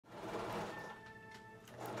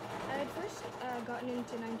gotten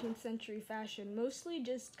into 19th century fashion, mostly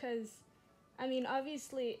just because, I mean,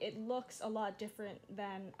 obviously it looks a lot different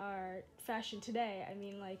than our fashion today. I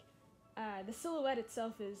mean, like, the silhouette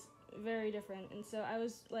itself is very different, and so I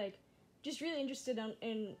was, like, just really interested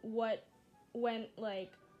in what went,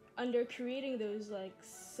 like, under creating those, like,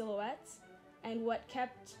 silhouettes, and what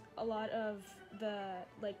kept a lot of the,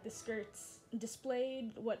 like, the skirts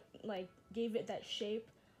displayed, what, like, gave it that shape,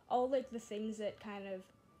 all, like, the things that kind of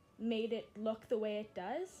made it look the way it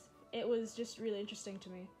does. It was just really interesting to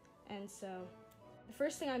me. And so the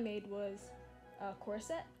first thing I made was a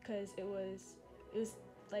corset, because it was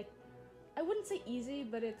like, I wouldn't say easy,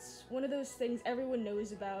 but it's one of those things everyone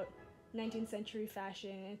knows about 19th century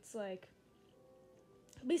fashion. It's like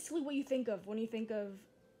basically what you think of when you think of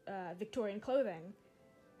Victorian clothing.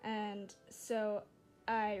 And so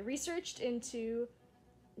I researched into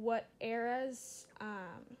what eras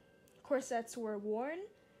corsets were worn,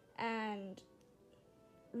 and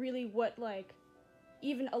really what, like,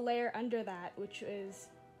 even a layer under that, which is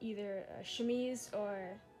either a chemise or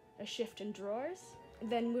a shift and drawers.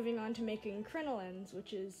 Then moving on to making crinolines,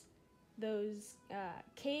 which is those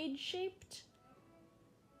cage-shaped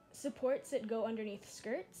supports that go underneath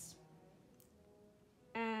skirts.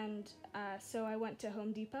 And so I went to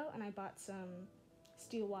Home Depot and I bought some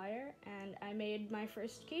steel wire, and I made my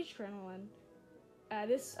first cage crinoline.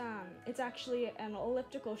 It's actually an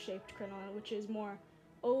elliptical shaped crinoline, which is more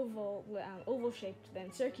oval shaped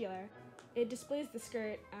than circular. It displays the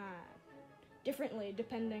skirt differently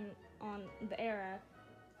depending on the era.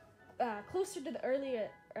 Closer to the early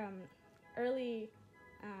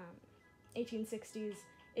 1860s,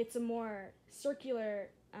 it's a more circular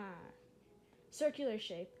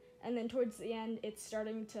shape, and then towards the end, it's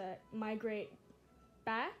starting to migrate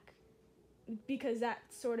back, because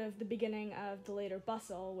that's sort of the beginning of the later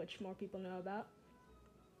bustle, which more people know about.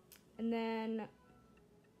 And then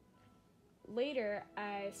later,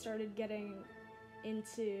 I started getting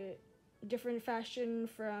into different fashion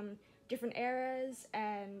from different eras,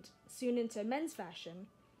 and soon into men's fashion.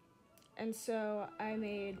 And so I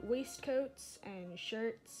made waistcoats and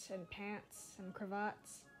shirts and pants and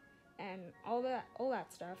cravats and all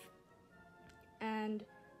that stuff. And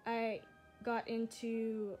I got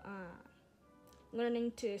into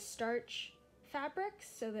learning to starch fabrics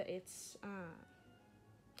so that it's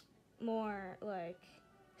more, like,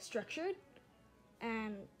 structured.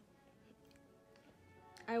 And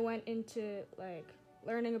I went into, like,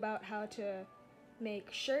 learning about how to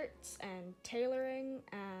make shirts and tailoring,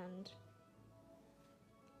 and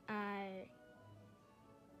I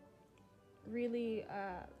really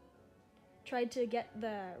tried to get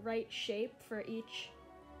the right shape for each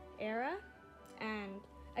era, and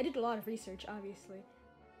I did a lot of research, obviously.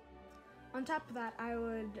 On top of that, I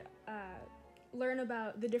would learn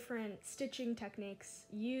about the different stitching techniques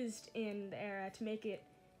used in the era to make it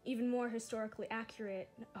even more historically accurate,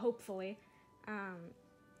 hopefully.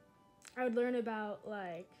 I would learn about,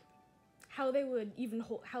 like, how they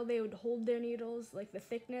would hold their needles, like the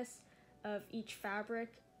thickness of each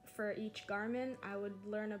fabric for each garment. I would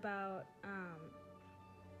learn about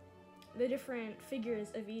the different figures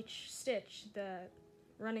of each stitch, the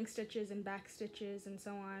running stitches and back stitches and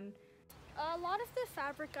so on. A lot of the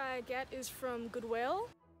fabric I get is from Goodwill.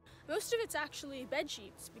 Most of it's actually bed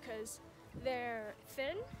sheets, because they're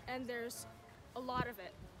thin and there's a lot of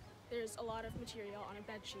it. There's a lot of material on a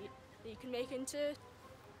bed sheet that you can make into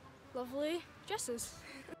lovely dresses.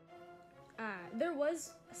 There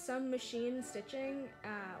was some machine stitching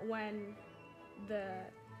when the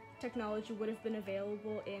technology would have been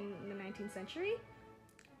available in the 19th century,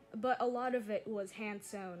 but a lot of it was hand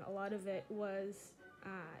sewn. A lot of it was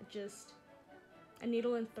just a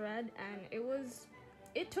needle and thread, and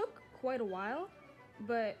it took quite a while,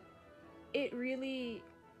 but it really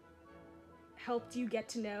helped you get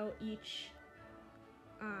to know each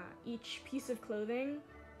piece of clothing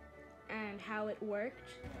and how it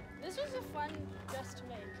worked. This was a fun dress to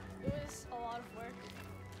make. It was a lot of work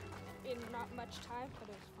in not much time, but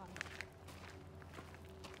it was fun.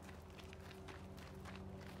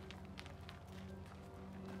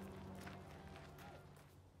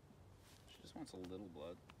 She just wants a little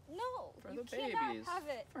blood. No, for you the cannot babies. have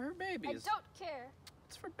it. For her babies. I don't care.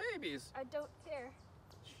 It's for babies. I don't care.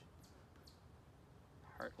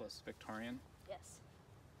 Heartless Victorian. Yes.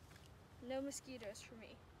 No mosquitoes for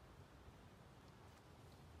me.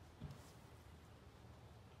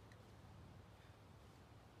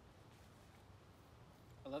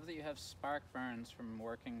 I love that you have spark burns from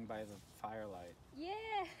working by the firelight.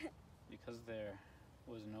 Yeah. Because there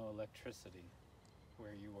was no electricity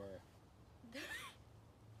where you were.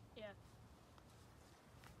 Yeah.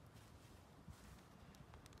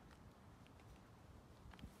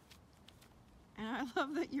 I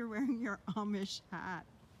love that you're wearing your Amish hat.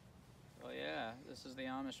 Well, yeah, this is the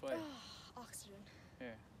Amish way. Oxygen.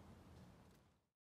 Here.